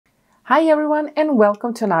Hi everyone and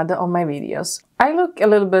welcome to another of my videos. I look a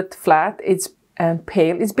little bit flat, and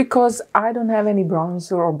pale. It's because I don't have any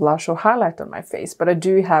bronzer or blush or highlight on my face, but I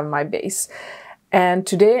do have my base. And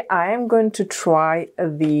today I am going to try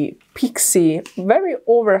the PIXI very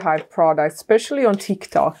overhyped product, especially on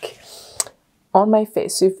TikTok, on my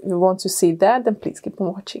face. So if you want to see that, then please keep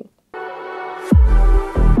on watching.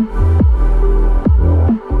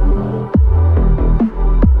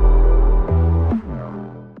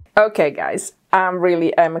 Okay guys, I'm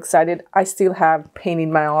excited. I still have pain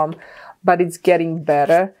in my arm, but it's getting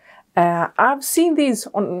better. I've seen these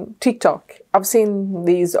on TikTok. I've seen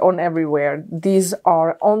these on everywhere. These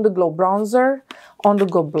are on-the-go bronzer,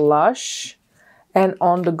 on-the-go blush, and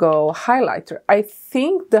on-the-go highlighter. I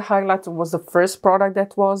think the highlighter was the first product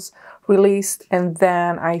that was released, and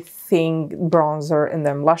then I think bronzer and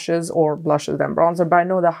then blushes, or blushes then bronzer, but I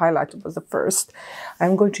know the highlighter was the first.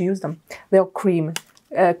 I'm going to use them. They're cream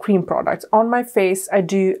products. On my face I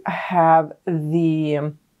do have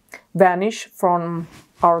the Vanish from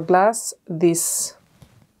Hourglass, this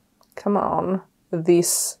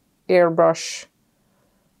airbrush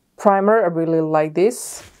primer. I really like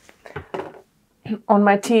this. On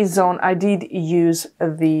my T-zone I did use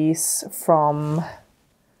these from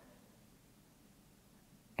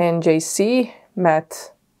NJC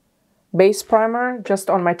matte base primer, just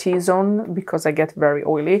on my T-zone because I get very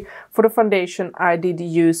oily. For the foundation I did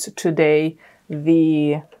use today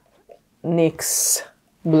the NYX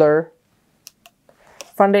Blur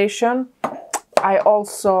foundation. I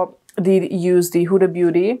also did use the Huda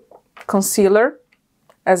Beauty concealer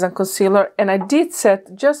as a concealer, and I did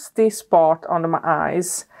set just this part under my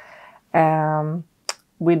eyes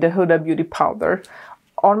with the Huda Beauty powder.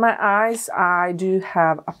 On my eyes I do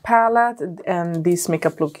have a palette, and this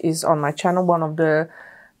makeup look is on my channel, one of the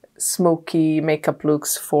smoky makeup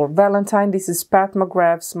looks for Valentine. This is Pat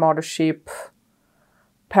McGrath's Mothership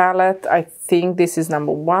palette. I think this is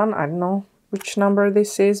number 1. I don't know which number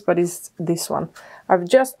this is, but it's this one. I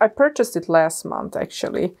purchased it last month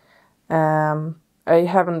actually. I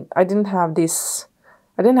didn't have this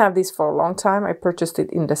for a long time. I purchased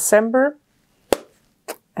it in December,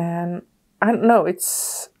 and I don't know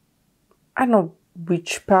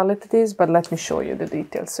which palette it is, but let me show you the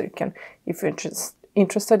details so you can, if you're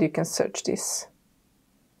interested, you can search this.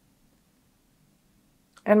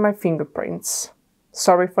 And my fingerprints.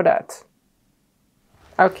 Sorry for that.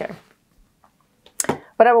 Okay.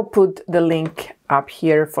 But I will put the link up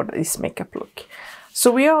here for this makeup look. So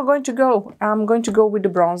we are going to go. I'm going to go with the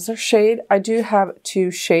bronzer shade. I do have 2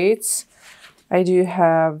 shades. I do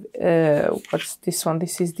have, what's this one?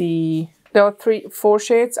 This is there are 4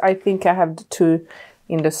 shades. I think I have the 2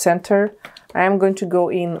 in the center. I am going to go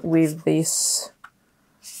in with this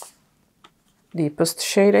deepest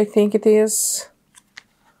shade, I think it is.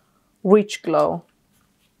 Rich Glow.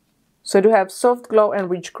 So I do have Soft Glow and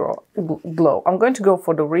Rich Glow. I'm going to go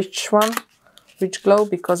for the rich one, Rich Glow,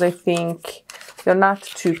 because I think they're not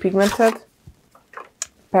too pigmented.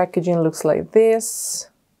 Packaging looks like this.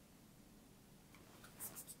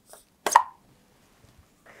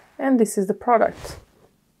 And this is the product.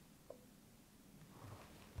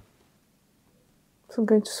 So I'm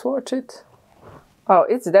going to swatch it. Oh,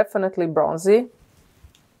 it's definitely bronzy.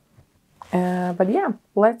 But yeah,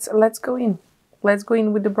 let's go in. Let's go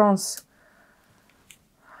in with the bronze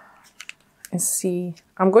and see.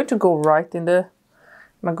 I'm going to go right in the.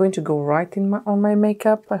 I'm going to go right in on my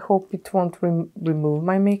makeup. I hope it won't remove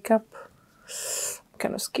my makeup. I'm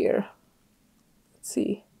kind of scared. Let's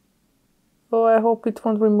see. Oh, I hope it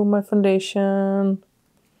won't remove my foundation.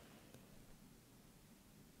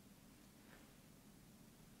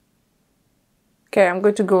 Okay, I'm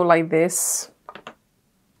going to go like this.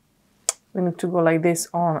 I need to go like this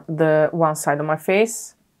on the one side of my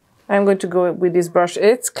face. I'm going to go with this brush.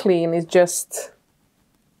 It's clean, it's just...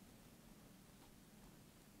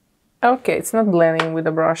 Okay, it's not blending with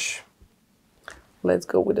the brush. Let's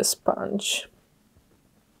go with a sponge.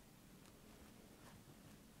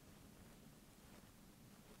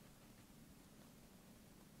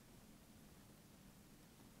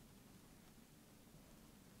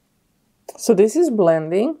 So this is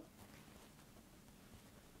blending.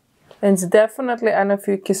 And it's definitely, I don't know if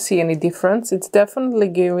you can see any difference, it's definitely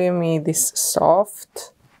giving me this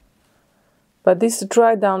soft, but this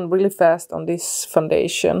dried down really fast on this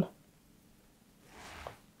foundation.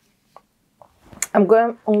 I'm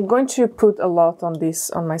going to put a lot on this,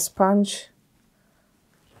 on my sponge.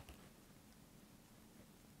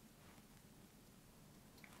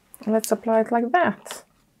 And let's apply it like that.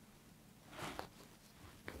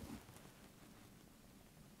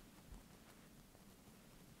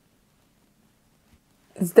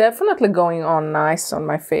 It's definitely going on nice on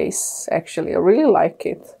my face, actually. I really like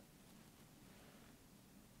it.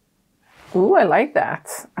 Ooh, I like that.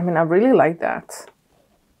 I mean, I really like that.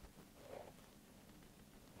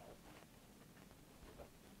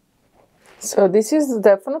 So this is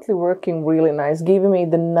definitely working really nice, giving me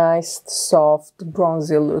the nice, soft,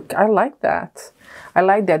 bronzy look. I like that. I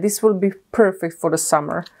like that. This will be perfect for the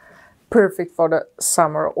summer. Perfect for the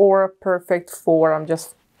summer, or perfect for, I'm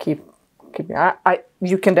just keeping,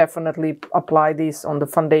 you can definitely apply this on the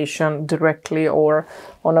foundation directly or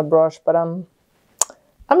on a brush, but I'm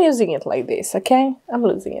using it like this, okay? I'm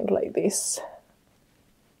using it like this.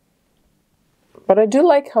 But I do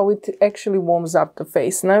like how it actually warms up the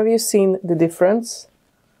face. Now you've seen the difference.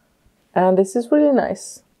 And this is really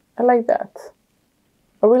nice. I like that.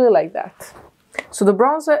 I really like that. So the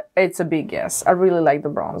bronzer, it's a big yes. I really like the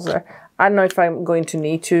bronzer. I don't know if I'm going to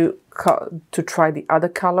need to try the other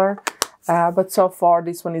color. But so far,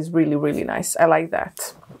 this one is really, really nice. I like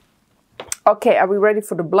that. Okay, are we ready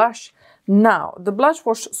for the blush? Now, the blush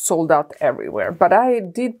was sold out everywhere, but I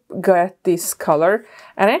did get this color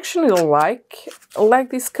and I actually like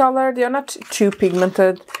this color. They are not too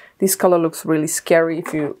pigmented. This color looks really scary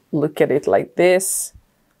if you look at it like this.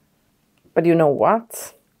 But you know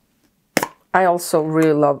what? I also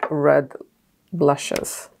really love red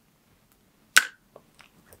blushes.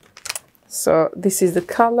 So this is the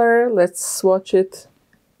color. Let's swatch it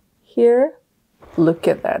here. Look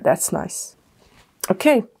at that. That's nice.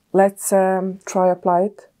 Okay. Let's try apply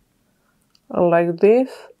it like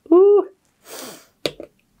this. Ooh.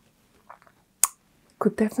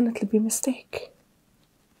 Could definitely be a mistake.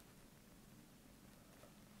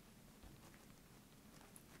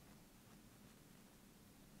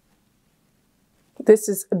 This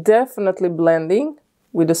is definitely blending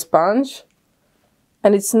with a sponge,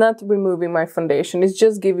 and it's not removing my foundation. It's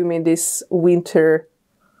just giving me this winter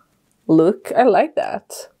look. I like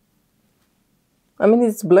that. I mean,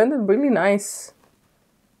 it's blended really nice.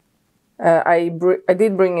 I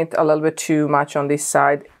did bring it a little bit too much on this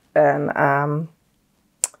side. And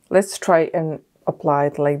let's try and apply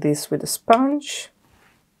it like this with a sponge.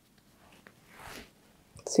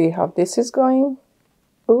 See how this is going.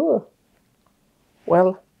 Ooh.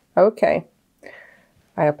 Well, okay.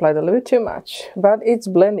 I applied a little bit too much, but it's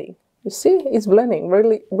blending. You see, it's blending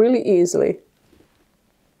really, really easily.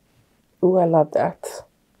 Ooh, I love that.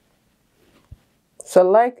 So I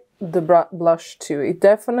like the blush too. It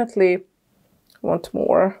definitely want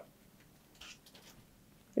more.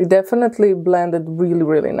 It definitely blended really,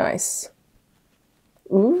 really nice.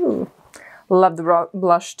 Ooh, love the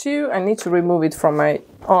blush too. I need to remove it from my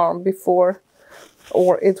arm before,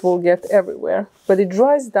 or it will get everywhere. But it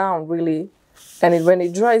dries down really, and when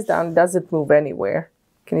it dries down, it doesn't move anywhere.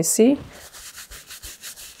 Can you see?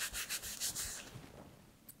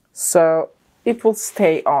 So it will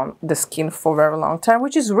stay on the skin for a very long time,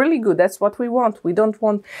 which is really good. That's what we want. We don't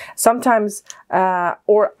want sometimes,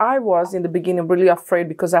 or I was in the beginning really afraid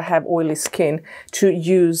because I have oily skin to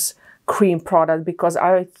use cream product because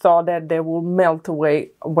I thought that they will melt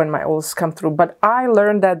away when my oils come through. But I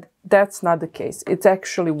learned that that's not the case. It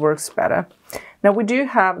actually works better. Now we do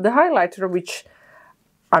have the highlighter, which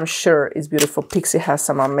I'm sure is beautiful. PIXI has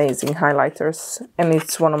some amazing highlighters, and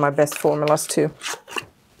it's one of my best formulas too.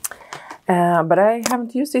 But I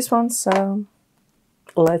haven't used this one, so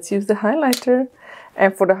let's use the highlighter.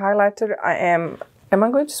 And for the highlighter, am I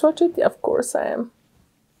going to swatch it? Yeah, of course I am.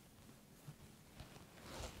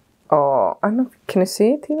 Oh, I don't know, can you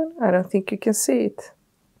see it even? I don't think you can see it.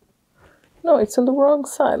 No, it's on the wrong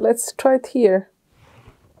side. Let's try it here.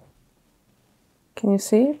 Can you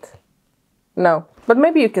see it? No, but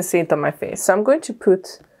maybe you can see it on my face. So I'm going to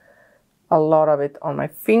put a lot of it on my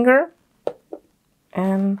finger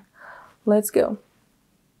and let's go.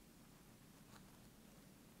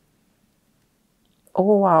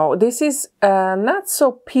 Oh wow, this is not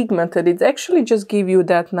so pigmented. It actually just gives you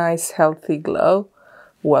that nice healthy glow.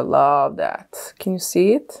 Oh, I love that. Can you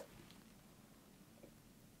see it?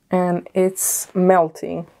 And it's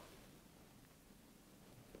melting.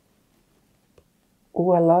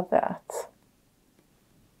 Oh, I love that.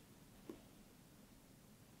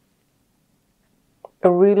 I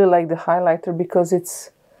really like the highlighter because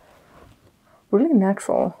it's really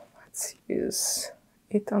natural. Let's use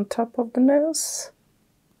it on top of the nose.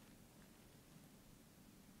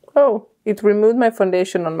 Oh, it removed my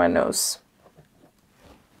foundation on my nose.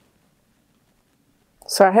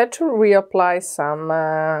 So I had to reapply some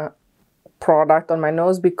product on my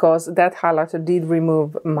nose because that highlighter did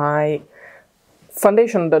remove my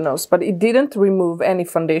foundation on the nose, but it didn't remove any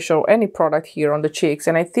foundation or any product here on the cheeks.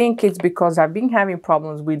 And I think it's because I've been having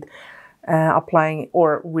problems with applying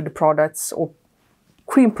or with the products or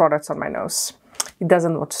cream products on my nose. It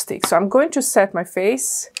doesn't want to stick. So I'm going to set my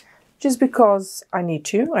face just because I need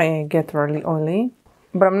to. I get really oily.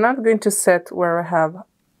 But I'm not going to set where I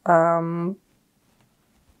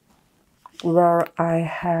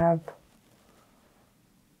have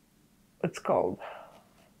it's called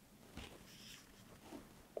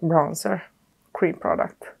bronzer cream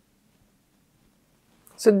product.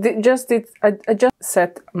 So I just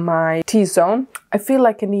set my T-zone. I feel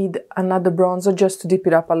like I need another bronzer just to dip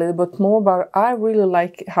it up a little bit more, but I really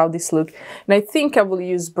like how this looks. And I think I will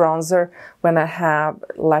use bronzer when I have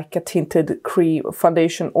like a tinted cream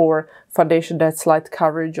foundation or foundation that's light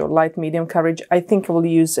coverage or light medium coverage. I think I will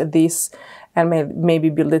use this and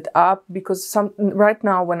maybe build it up, because right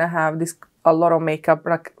now when I have a lot of makeup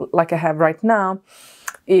like I have right now,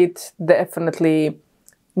 it definitely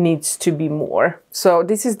needs to be more. So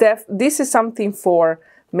this is something for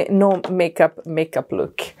no makeup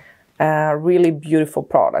look. Really beautiful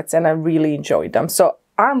products, and I really enjoyed them. So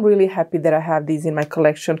I'm really happy that I have these in my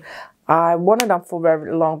collection. I wanted them for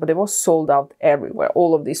very long, but they were sold out everywhere,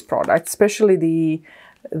 all of these products, especially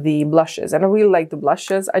the blushes. And I really like the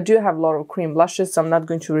blushes. I do have a lot of cream blushes, so I'm not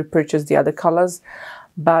going to repurchase the other colors,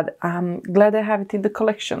 but I'm glad I have it in the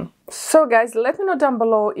collection. So guys, let me know down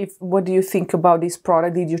below what do you think about this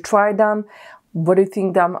product. Did you try them? What do you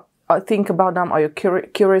think about them? Are you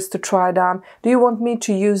curious to try them? Do you want me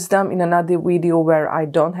to use them in another video where I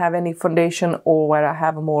don't have any foundation, or where I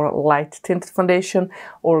have a more light tinted foundation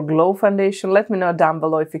or glow foundation? Let me know down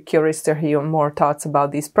below if you're curious to hear more thoughts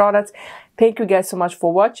about these products. Thank you guys so much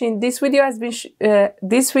for watching. This video has been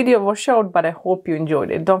this video was short, but I hope you enjoyed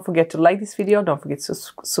it. Don't forget to like this video. Don't forget to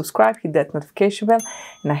subscribe, hit that notification bell,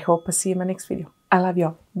 and I hope I see you in my next video. I love you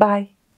all. Bye.